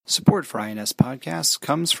Support for INS Podcasts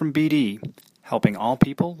comes from BD, helping all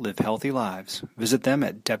people live healthy lives. Visit them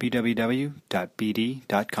at www.bd.com.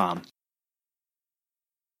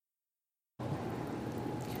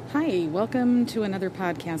 Hi, welcome to another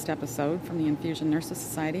podcast episode from the Infusion Nurses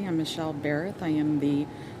Society. I'm Michelle Barrett. I am the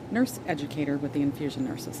nurse educator with the Infusion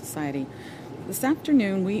Nurses Society. This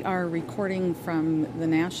afternoon we are recording from the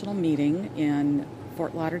national meeting in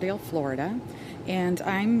Fort Lauderdale, Florida, and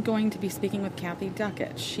I'm going to be speaking with Kathy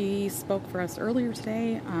Duckett. She spoke for us earlier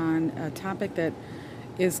today on a topic that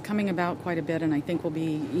is coming about quite a bit and I think will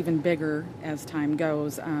be even bigger as time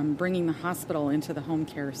goes, bringing the hospital into the home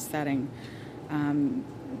care setting.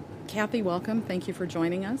 Kathy, welcome. Thank you for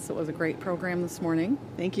joining us. It was a great program this morning.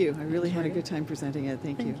 Thank you. I really had a good time presenting it.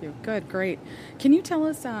 Thank you. Good, great. Can you tell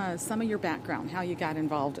us some of your background, how you got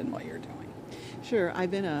involved in what you're doing? Sure. I've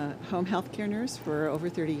been a home health care nurse for over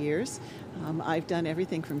 30 years. I've done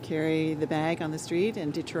everything from carry the bag on the street in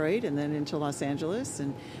Detroit and then into Los Angeles.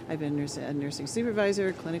 And I've been a nursing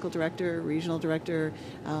supervisor, clinical director, regional director.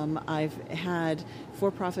 I've had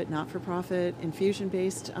for-profit, not-for-profit,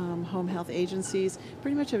 infusion-based home health agencies.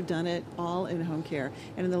 Pretty much have done it all in home care.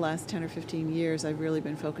 And in the last 10 or 15 years, I've really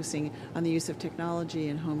been focusing on the use of technology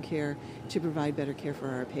in home care to provide better care for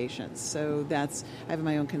our patients. So I have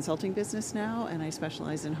my own consulting business now, and I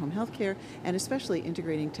specialize in home health care and especially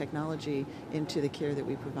integrating technology into the care that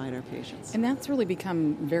we provide our patients. And that's really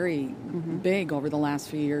become very big over the last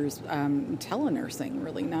few years. Telenursing,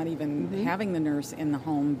 really, not even having the nurse in the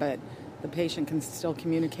home, but the patient can still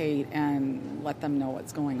communicate and let them know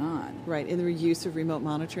what's going on. Right, and the use of remote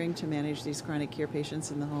monitoring to manage these chronic care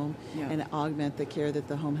patients in the home and augment the care that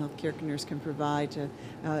the home health care nurse can provide to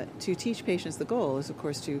teach patients. The goal is, of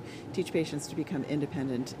course, to teach patients to become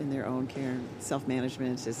independent in their own care.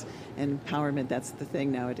 Self-management is empowerment. That's the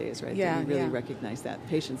thing nowadays, right? Yeah, we really recognize that.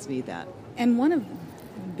 Patients need that. And one of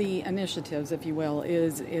the initiatives, if you will,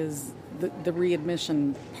 is the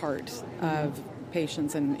readmission part of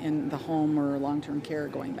patients in the home or long-term care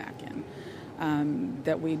going back in,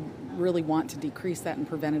 that we really want to decrease that and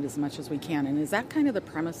prevent it as much as we can. And is that kind of the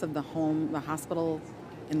premise of the hospital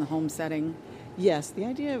in the home setting? Yes, the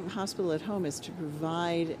idea of hospital at home is to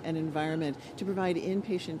provide an environment, to provide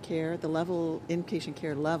inpatient care, inpatient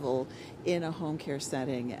care level in a home care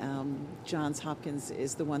setting. Johns Hopkins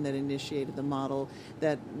is the one that initiated the model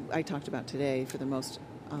that I talked about today for the most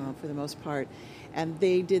part. And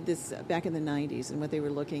they did this back in the 90s, and what they were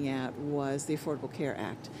looking at was the Affordable Care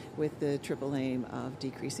Act with the triple aim of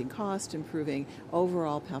decreasing cost, improving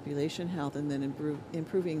overall population health, and then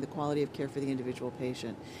improving the quality of care for the individual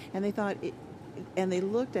patient. And they thought and they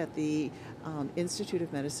looked at the Institute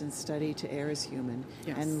of Medicine study To Err Is Human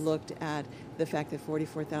and looked at the fact that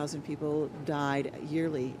 44,000 people died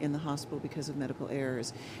yearly in the hospital because of medical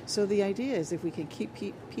errors. So the idea is if we can keep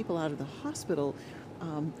people out of the hospital,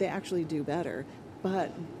 they actually do better.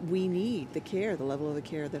 But we need the level of the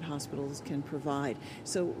care that hospitals can provide.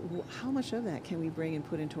 So how much of that can we bring and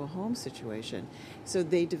put into a home situation? So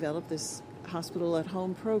they developed this hospital at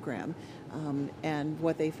home program, and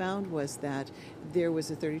what they found was that there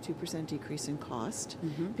was a 32% decrease in cost.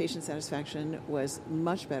 Patient satisfaction was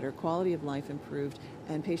much better, quality of life improved,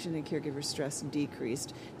 and patient and caregiver stress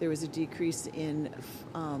decreased. There was a decrease in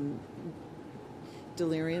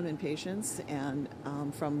delirium in patients, and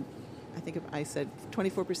from I think I said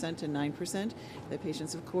 24% to 9%. The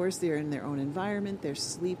patients, of course, they're in their own environment. Their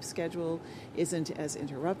sleep schedule isn't as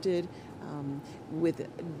interrupted. With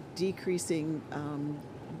decreasing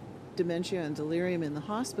dementia and delirium in the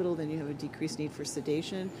hospital, then you have a decreased need for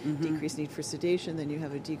sedation. Decreased need for sedation, then you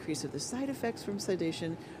have a decrease of the side effects from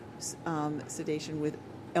sedation. Sedation with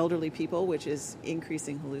elderly people, which is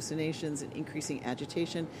increasing hallucinations and increasing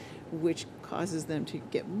agitation, which causes them to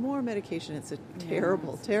get more medication. It's a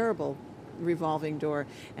terrible revolving door.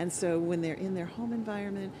 And so when they're in their home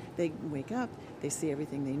environment, they wake up, they see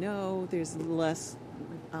everything they know. There's less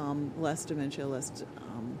dementia, less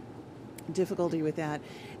difficulty with that.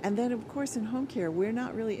 And then, of course, in home care, we're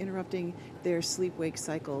not really interrupting their sleep-wake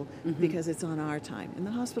cycle because it's on our time. In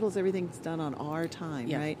the hospitals, everything's done on our time,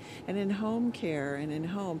 right? And in home care and in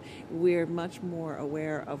home, we're much more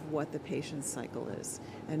aware of what the patient's cycle is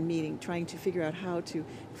and trying to figure out how to,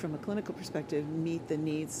 from a clinical perspective, meet the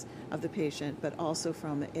needs of the patient, but also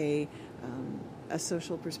from a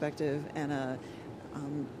social perspective and a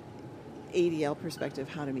ADL perspective,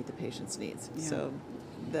 how to meet the patient's needs. So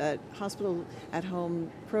the hospital at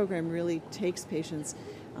home program really takes patients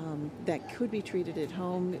that could be treated at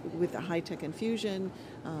home with a high-tech infusion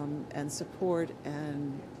and support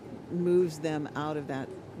and moves them out of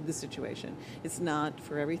the situation. It's not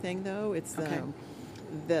for everything, though. It's the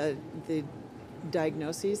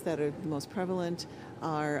diagnoses that are the most prevalent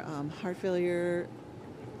are heart failure,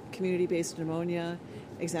 community-based pneumonia,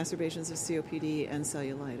 exacerbations of COPD, and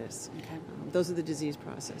cellulitis. Okay. Those are the disease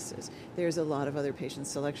processes. There's a lot of other patient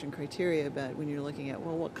selection criteria, but when you're looking at,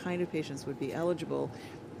 well, what kind of patients would be eligible,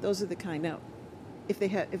 those are the kind. Now, if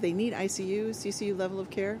they need ICU, CCU level of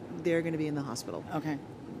care, they're going to be in the hospital. Okay.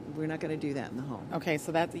 We're not going to do that in the home. Okay,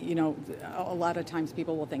 so that's, a lot of times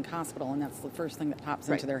people will think hospital, and that's the first thing that pops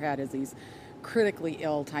into their head is these critically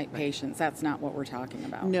ill type patients. That's not what we're talking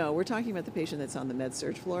about. No, we're talking about the patient that's on the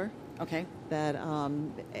med-surg floor. Okay. That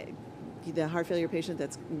the heart failure patient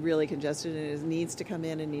that's really congested and needs to come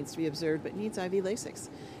in and needs to be observed, but needs IV Lasix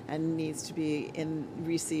and needs to be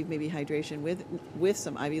receive maybe hydration with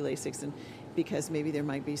some IV Lasix, and because maybe there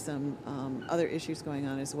might be some other issues going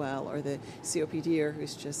on as well, or the COPDer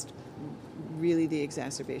who's just really the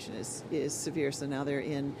exacerbation is severe, so now they're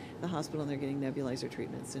in the hospital and they're getting nebulizer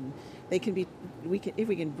treatments, and they can be if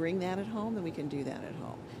we can bring that at home, then we can do that at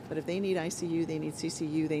home. But if they need ICU, they need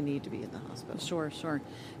CCU, they need to be in the hospital. Sure.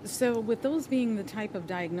 So with those being the type of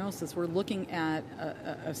diagnosis, we're looking at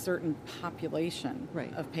a certain population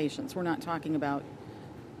of patients. We're not talking about,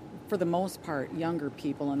 for the most part, younger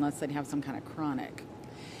people, unless they'd have some kind of chronic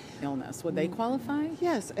illness. Would they qualify?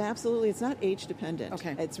 Yes, absolutely. It's not age dependent.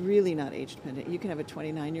 Okay. It's really not age dependent. You can have a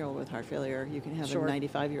 29-year-old with heart failure. You can have a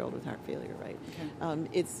 95-year-old with heart failure, right?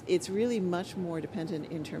 Okay. It's really much more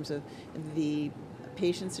dependent in terms of the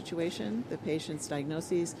patient situation, the patient's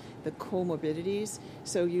diagnoses, the comorbidities.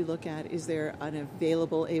 So you look at, is there an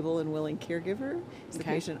available, able, and willing caregiver? Is the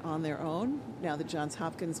patient on their own? Now, the Johns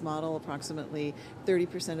Hopkins model, approximately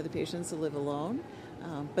 30% of the patients live alone,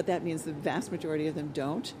 but that means the vast majority of them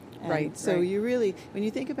don't. And so you really, when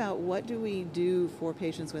you think about what do we do for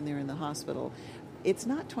patients when they're in the hospital, it's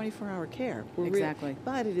not 24-hour care. Exactly.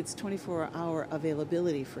 But it's 24-hour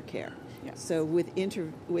availability for care. Yes. So with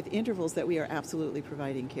intervals that we are absolutely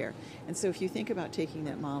providing care. And so if you think about taking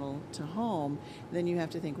that model to home, then you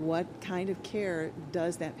have to think, what kind of care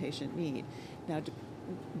does that patient need? Now,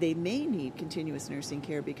 they may need continuous nursing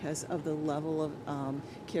care because of the level of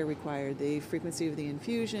care required, the frequency of the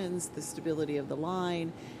infusions, the stability of the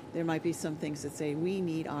line. There might be some things that say, we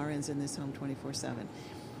need RNs in this home 24/7.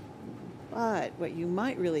 But what you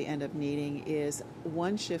might really end up needing is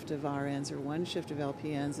one shift of RNs or one shift of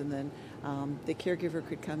LPNs, and then the caregiver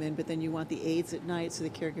could come in, but then you want the aides at night so the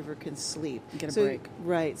caregiver can sleep. Get a break.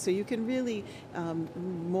 Right. So you can really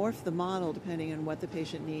morph the model depending on what the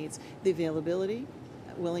patient needs, the availability,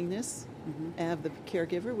 willingness of the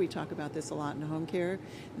caregiver. We talk about this a lot in home care,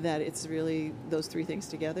 that it's really those three things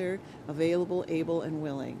together: available, able, and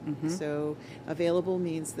willing. So available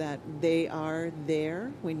means that they are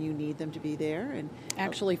there when you need them to be there, and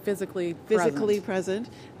actually physically present.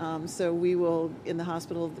 So we will, in the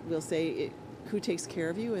hospital, we'll say, who takes care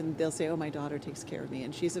of you? And they'll say, oh, my daughter takes care of me.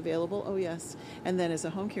 And she's available? Oh, yes. And then as a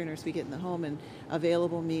home care nurse, we get in the home, and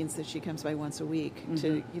available means that she comes by once a week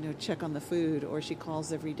to, check on the food, or she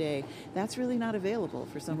calls every day. That's really not available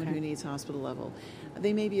for someone who needs hospital level.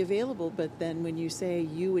 They may be available, but then when you say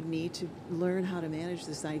you would need to learn how to manage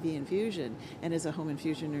this IV infusion, and as a home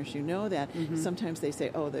infusion nurse, you know that, sometimes they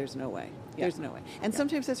say, oh, there's no way. There's no way. And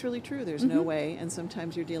sometimes that's really true. There's no way. And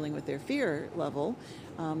sometimes you're dealing with their fear level.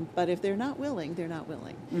 But if they're not willing, they're not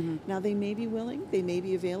willing. Now, they may be willing, they may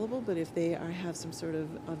be available, but if they have some sort of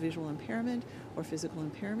a visual impairment or physical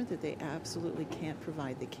impairment that they absolutely can't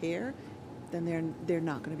provide the care, then they're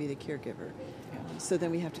not going to be the caregiver. So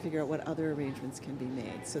then we have to figure out what other arrangements can be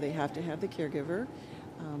made. So they have to have the caregiver.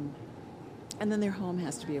 And then their home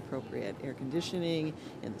has to be appropriate. Air conditioning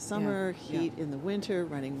in the summer, heat in the winter,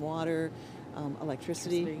 running water,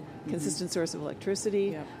 electricity. Consistent source of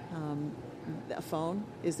electricity. A phone.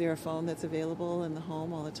 Is there a phone that's available in the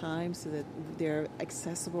home all the time so that they're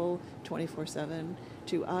accessible 24/7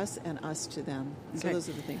 to us and us to them? So those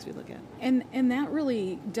are the things we look at. And that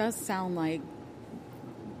really does sound like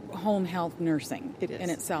home health nursing in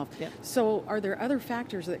itself. Yep. So are there other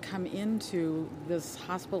factors that come into this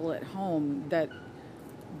hospital at home that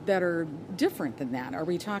are different than that? Are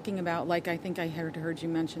we talking about, like, I think I heard you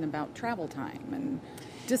mention about travel time and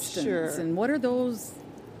distance, and what are those?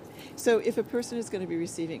 So if a person is going to be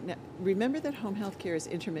receiving, now, remember that home health care is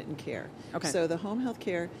intermittent care. So the home health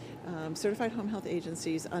care, certified home health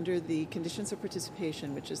agencies under the conditions of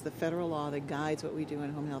participation, which is the federal law that guides what we do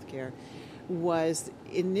in home health care, was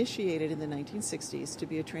initiated in the 1960s to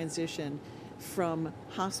be a transition from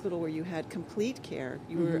hospital where you had complete care,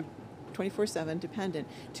 you were 24/7 dependent,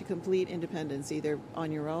 to complete independence, either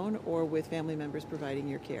on your own or with family members providing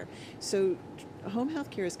your care. So home health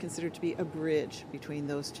care is considered to be a bridge between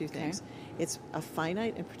those two things. It's a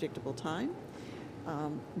finite and predictable time.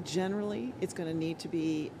 Generally, it's going to need to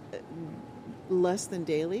be less than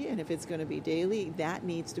daily, and if it's going to be daily, that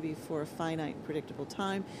needs to be for a finite and predictable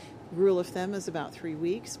time. Rule of thumb is about 3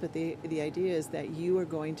 weeks, but the idea is that you are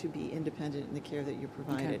going to be independent in the care that you're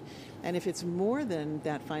provided. Okay. And if it's more than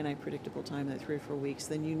that finite predictable time, that 3 or 4 weeks,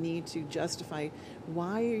 then you need to justify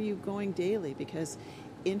why are you going daily, because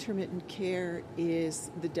intermittent care is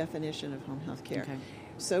the definition of home health care. Okay.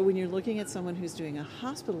 So when you're looking at someone who's doing a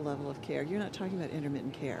hospital level of care, you're not talking about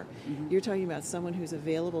intermittent care. Mm-hmm. You're talking about someone who's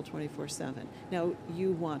available 24/7. Now,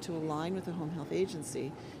 you want to align with the home health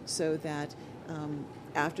agency so that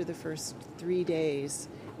after the first 3 days,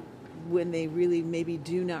 when they really maybe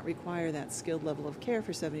do not require that skilled level of care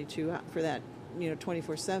for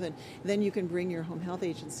 24/7, then you can bring your home health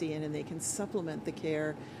agency in and they can supplement the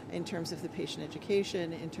care in terms of the patient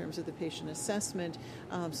education, in terms of the patient assessment,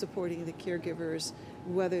 supporting the caregivers,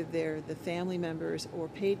 whether they're the family members or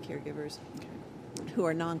paid caregivers who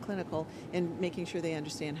are non-clinical, and making sure they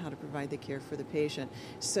understand how to provide the care for the patient.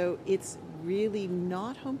 So it's really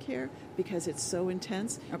not home care because it's so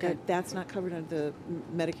intense that that's not covered under the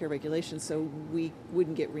Medicare regulations, so we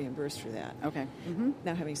wouldn't get reimbursed for that. Okay. Mm-hmm.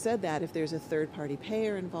 Now, having said that, if there's a third-party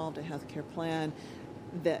payer involved, a healthcare plan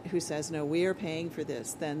who says, no, we are paying for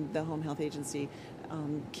this, then the home health agency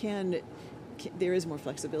there is more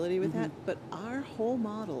flexibility with that, but our whole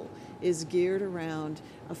model is geared around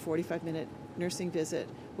a 45-minute nursing visit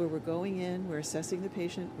where we're going in, we're assessing the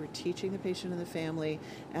patient, we're teaching the patient and the family,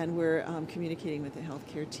 and we're communicating with the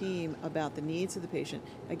healthcare team about the needs of the patient,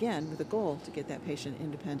 again, with the goal to get that patient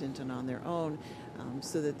independent and on their own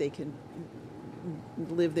so that they can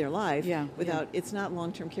live their life without, it's not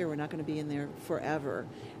long-term care, we're not going to be in there forever.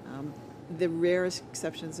 The rarest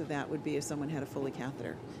exceptions of that would be if someone had a Foley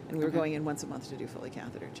catheter and we were going in once a month to do Foley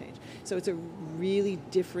catheter change. So it's a really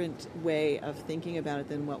different way of thinking about it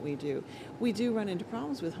than what we do. We do run into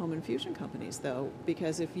problems with home infusion companies, though,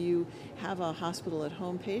 because if you have a hospital at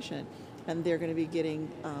home patient and they're going to be getting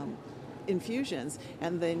infusions,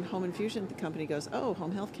 and then home infusion company goes, oh,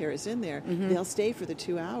 home health care is in there. They'll stay for the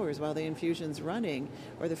 2 hours while the infusion's running,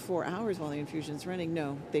 or the 4 hours while the infusion's running.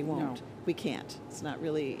 No, they won't. No. We can't. It's not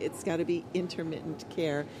really, it's got to be intermittent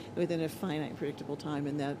care within a finite, predictable time,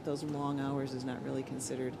 and that those long hours is not really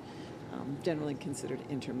considered, generally considered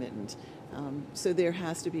intermittent. So there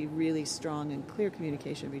has to be really strong and clear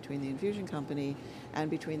communication between the infusion company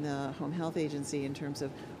and between the home health agency in terms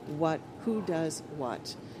of who does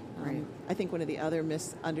what. Right. I think one of the other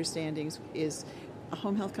misunderstandings is a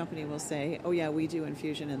home health company will say, oh yeah, we do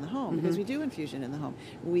infusion in the home, because we do infusion in the home.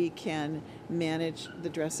 We can manage the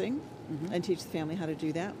dressing and teach the family how to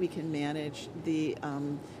do that. We can manage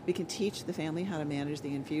we can teach the family how to manage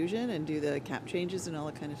the infusion and do the cap changes and all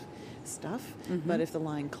that kind of stuff. But if the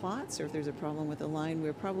line clots or if there's a problem with the line,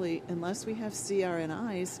 we're probably, unless we have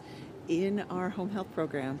CRNIs in our home health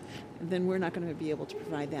program, then we're not going to be able to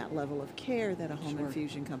provide that level of care that a home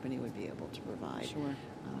infusion company would be able to provide. Sure.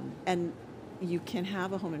 And you can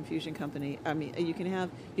have a home infusion company. I mean,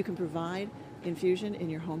 you can provide infusion in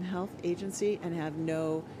your home health agency and have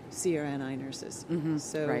no CRNI nurses.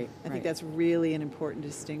 So I think that's really an important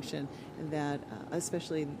distinction that,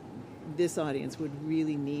 especially this audience would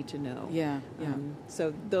really need to know.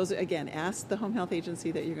 So those, again, ask the home health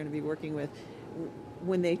agency that you're going to be working with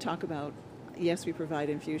when they talk about, yes, we provide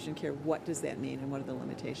infusion care, what does that mean and what are the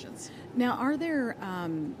limitations? Now, are there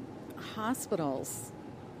hospitals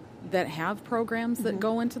that have programs that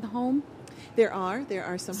go into the home? There are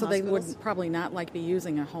some so hospitals. They would probably not be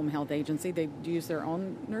using a home health agency. They use their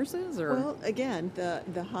own nurses? Or? Well, again,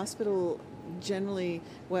 the hospital, generally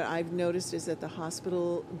what I've noticed is that the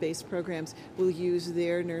hospital-based programs will use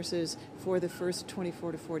their nurses for the first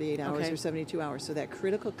 24 to 48 hours or 72 hours. So that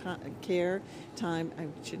critical care time, I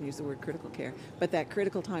shouldn't use the word critical care, but that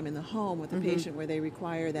critical time in the home with the patient where they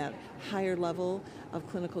require that higher level of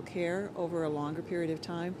clinical care over a longer period of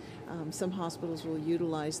time. Some hospitals will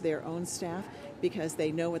utilize their own staff because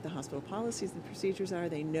they know what the hospital policies and procedures are.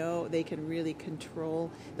 They know they can really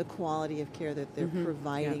control the quality of care that they're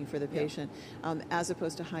providing for the patient, as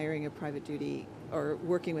opposed to hiring a private duty or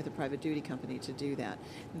working with a private duty company to do that.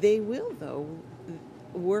 They will, though,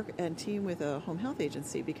 work and team with a home health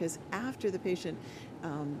agency, because after the patient,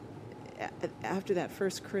 after that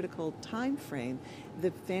first critical time frame,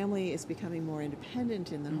 the family is becoming more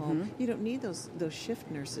independent in the home. You don't need those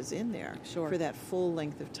shift nurses in there for that full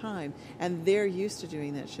length of time, and they're used to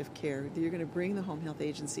doing that shift care. You're going to bring the home health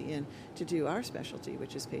agency in to do our specialty,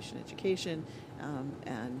 which is patient education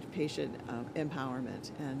and patient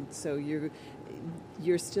empowerment, and so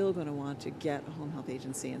you're still going to want to get a home health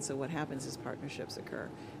agency. And so what happens is partnerships occur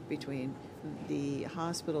between the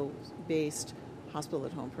hospital-based hospital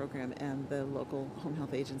at home program and the local home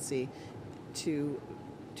health agency to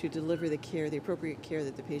deliver the care, the appropriate care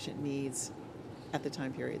that the patient needs at the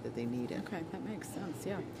time period that they need it. Okay, that makes sense,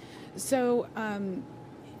 yeah. So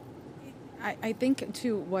I think,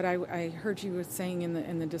 too, what I heard you saying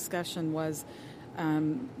in the discussion was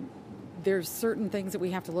there's certain things that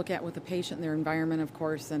we have to look at with the patient and their environment, of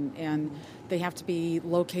course, and they have to be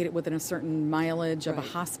located within a certain mileage of a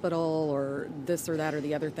hospital or this or that or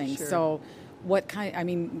the other thing. Sure. So what kind, I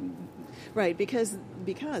mean... Right, because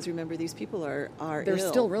remember, these people are They're ill.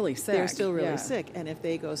 still really sick. They're still really sick, and if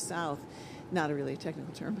they go south, not a really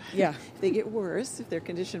technical term, but yeah. if they get worse, if their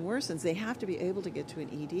condition worsens, they have to be able to get to an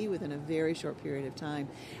ED within a very short period of time.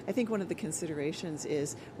 I think one of the considerations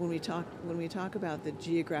is when we talk about the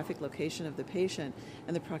geographic location of the patient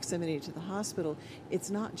and the proximity to the hospital,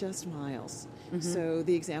 it's not just miles. Mm-hmm. So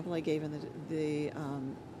the example I gave in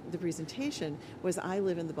the presentation was I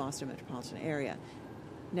live in the Boston metropolitan area.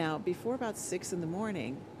 Now, before about 6 in the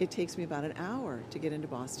morning, it takes me about an hour to get into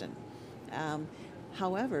Boston.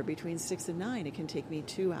 However, between 6 and 9, it can take me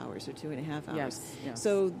 2 hours or 2.5 hours. Yes.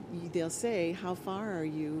 So they'll say, how far are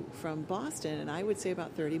you from Boston? And I would say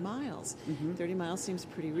about 30 miles. Mm-hmm. 30 miles seems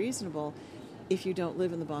pretty reasonable if you don't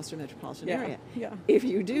live in the Boston metropolitan area. Yeah. If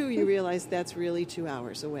you do, you realize that's really 2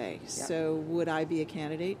 hours away. Yeah. So would I be a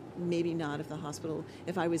candidate? Maybe not if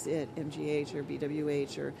I was at MGH or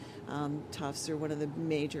BWH or Tufts or one of the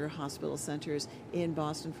major hospital centers in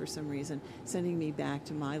Boston for some reason. Sending me back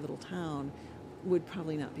to my little town would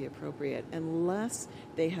probably not be appropriate unless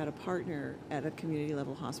they had a partner at a community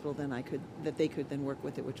level hospital that they could then work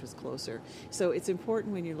with it, which was closer. So it's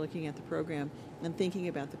important when you're looking at the program and thinking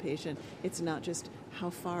about the patient, it's not just how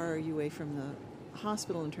far are you away from the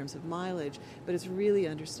hospital in terms of mileage, but it's really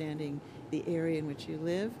understanding the area in which you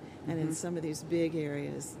live. And in some of these big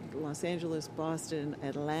areas, Los Angeles, Boston,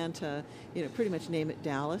 Atlanta, pretty much name it,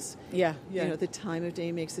 Dallas. Yeah. The time of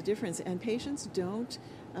day makes a difference. And patients don't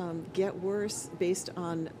get worse based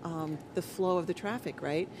on the flow of the traffic,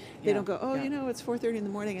 right? They don't go, it's 4:30 in the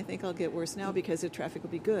morning, I think I'll get worse now because the traffic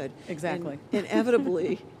will be good. Exactly. And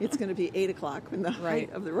inevitably, it's going to be 8 o'clock in the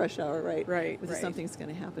height of the rush hour, right? Right. Something's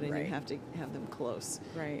going to happen, and you have to have them close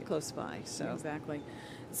by. So Exactly.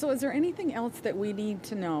 So is there anything else that we need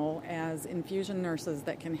to know as infusion nurses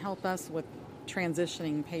that can help us with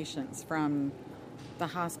transitioning patients from the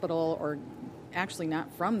hospital, or actually not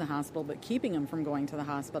from the hospital, but keeping them from going to the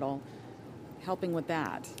hospital, helping with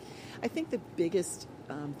that? I think the biggest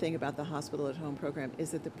thing about the hospital at home program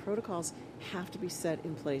is that the protocols have to be set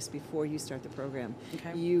in place before you start the program.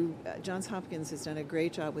 Okay. Johns Hopkins has done a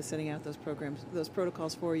great job with setting out those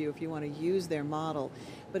protocols for you if you want to use their model.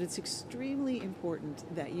 But it's extremely important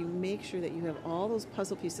that you make sure that you have all those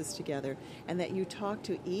puzzle pieces together and that you talk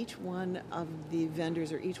to each one of the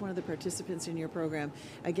vendors or each one of the participants in your program,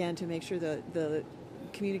 again, to make sure the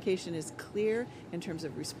communication is clear in terms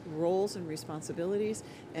of roles and responsibilities,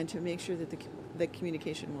 and to make sure that the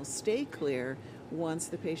communication will stay clear once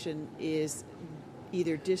the patient is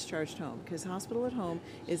either discharged home, because hospital at home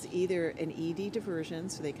is either an ED diversion,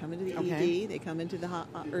 so they come into the ED, they come into the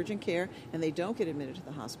urgent care, and they don't get admitted to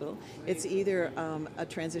the hospital. It's either a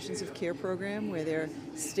transitions of care program where they're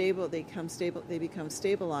stable, they become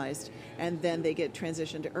stabilized, and then they get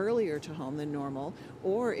transitioned earlier to home than normal,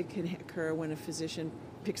 or it can occur when a physician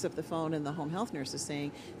picks up the phone and the home health nurse is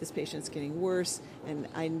saying this patient's getting worse and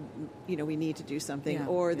we need to do something,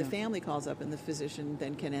 or the family calls up and the physician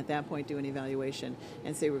then can at that point do an evaluation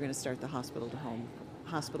and say we're going to start the hospital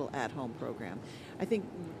at home program. I think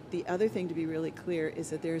the other thing to be really clear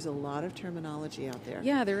is that there's a lot of terminology out there.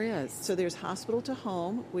 Yeah, there is. So there's hospital to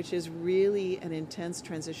home, which is really an intense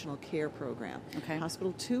transitional care program. Okay.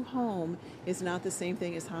 Hospital to home is not the same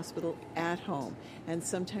thing as hospital at home. And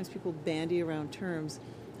sometimes people bandy around terms,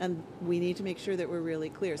 and we need to make sure that we're really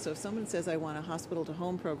clear. So if someone says, I want a hospital to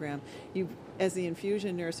home program, you, as the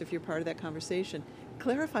infusion nurse, if you're part of that conversation,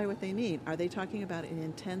 clarify what they mean. Are they talking about an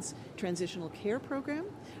intense transitional care program,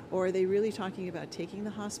 or are they really talking about taking the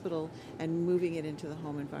hospital and moving it into the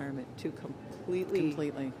home environment? Two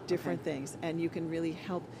completely different things. And you can really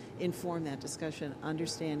help inform that discussion,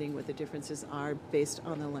 understanding what the differences are based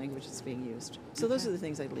on the language that's being used. So those are the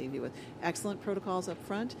things I'd leave you with. Excellent protocols up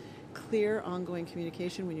front, clear ongoing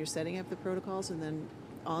communication when you're setting up the protocols, and then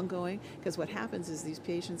ongoing, because what happens is these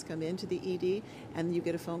patients come into the ED and you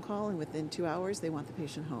get a phone call, and within 2 hours they want the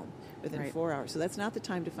patient home, within 4 hours. So that's not the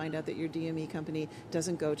time to find out that your DME company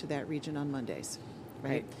doesn't go to that region on Mondays.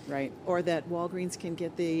 Right. Or that Walgreens can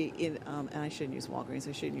get and I shouldn't use Walgreens,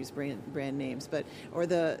 I shouldn't use brand names, or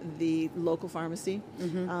the local pharmacy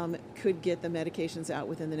could get the medications out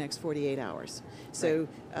within the next 48 hours. So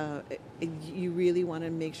you really want to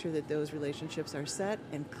make sure that those relationships are set,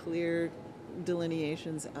 and clear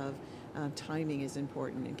delineations of timing is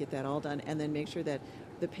important, and get that all done, and then make sure that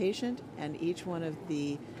the patient and each one of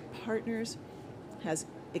the partners has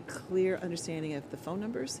a clear understanding of the phone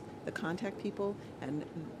numbers, the contact people, and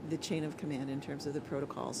the chain of command in terms of the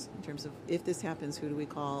protocols, in terms of if this happens, who do we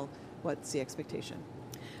call, what's the expectation.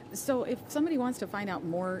 So if somebody wants to find out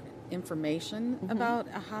more information about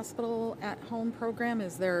a hospital at home program,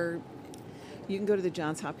 is there... You can go to the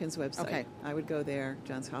Johns Hopkins website. Okay. I would go there,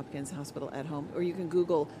 Johns Hopkins Hospital at Home, or you can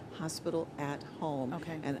Google Hospital at Home,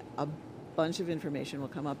 and a bunch of information will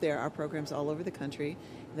come up. There are programs all over the country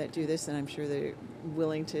that do this, and I'm sure they're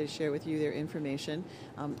willing to share with you their information.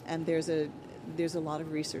 And there's a lot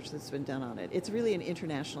of research that's been done on it. It's really an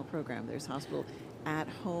international program. There's hospital at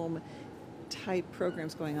home type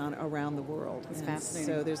programs going on around the world. It's fascinating.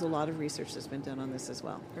 So there's a lot of research that's been done on this as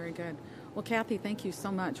well. Very good. Well, Kathy, thank you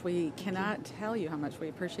so much. We cannot tell you how much we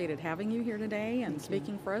appreciated having you here today and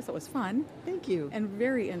speaking for us. It was fun. Thank you. And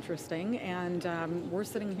very interesting. And we're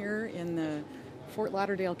sitting here in the Fort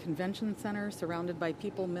Lauderdale Convention Center, surrounded by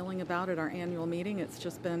people milling about at our annual meeting. It's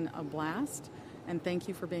just been a blast. And thank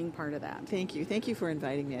you for being part of that. Thank you. Thank you for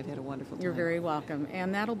inviting me. I've had a wonderful time. You're very welcome.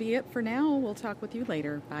 And that'll be it for now. We'll talk with you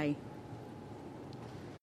later. Bye.